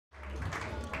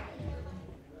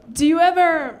Do you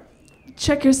ever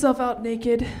check yourself out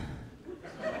naked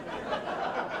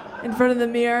in front of the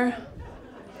mirror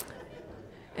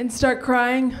and start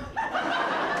crying?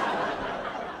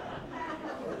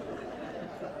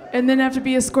 And then have to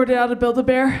be escorted out to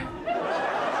Build-A-Bear?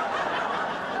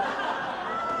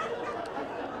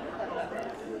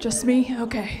 Just me?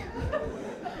 Okay.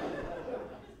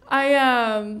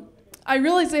 I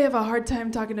realize I have a hard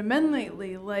time talking to men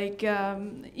lately. Like,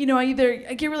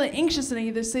 I get really anxious and I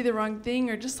either say the wrong thing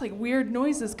or just like weird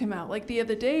noises come out. Like the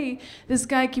other day, this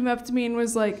guy came up to me and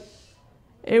was like,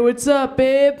 "Hey, what's up,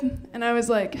 babe?" And I was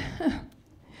like,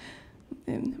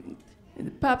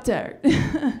 "Pop-Tart."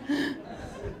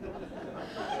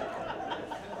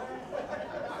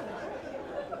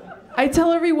 I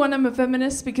tell everyone I'm a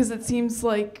feminist because it seems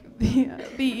like the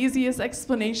easiest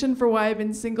explanation for why I've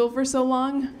been single for so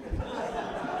long.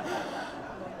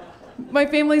 My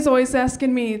family's always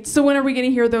asking me, "So when are we gonna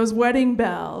hear those wedding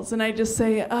bells?" And I just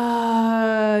say,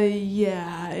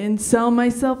 yeah, and sell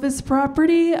myself as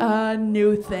property?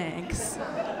 No thanks.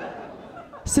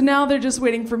 So now they're just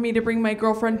waiting for me to bring my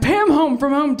girlfriend Pam home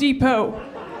from Home Depot.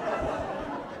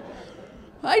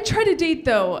 I try to date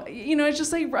though. It's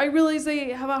just like I realize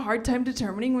I have a hard time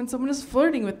determining when someone is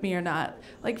flirting with me or not.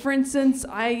 Like for instance,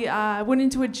 I went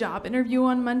into a job interview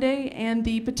on Monday and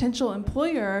the potential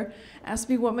employer asked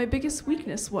me what my biggest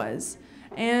weakness was.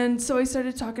 And so I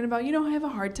started talking about, I have a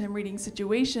hard time reading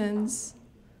situations.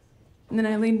 And then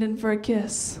I leaned in for a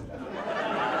kiss.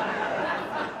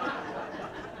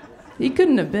 He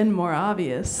couldn't have been more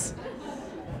obvious.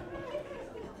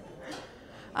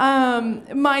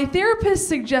 My therapist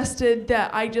suggested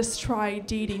that I just try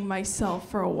dating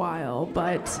myself for a while,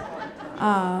 but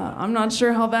I'm not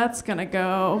sure how that's gonna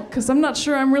go, because I'm not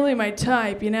sure I'm really my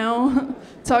type,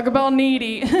 Talk about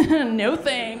needy. No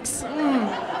thanks.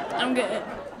 I'm good.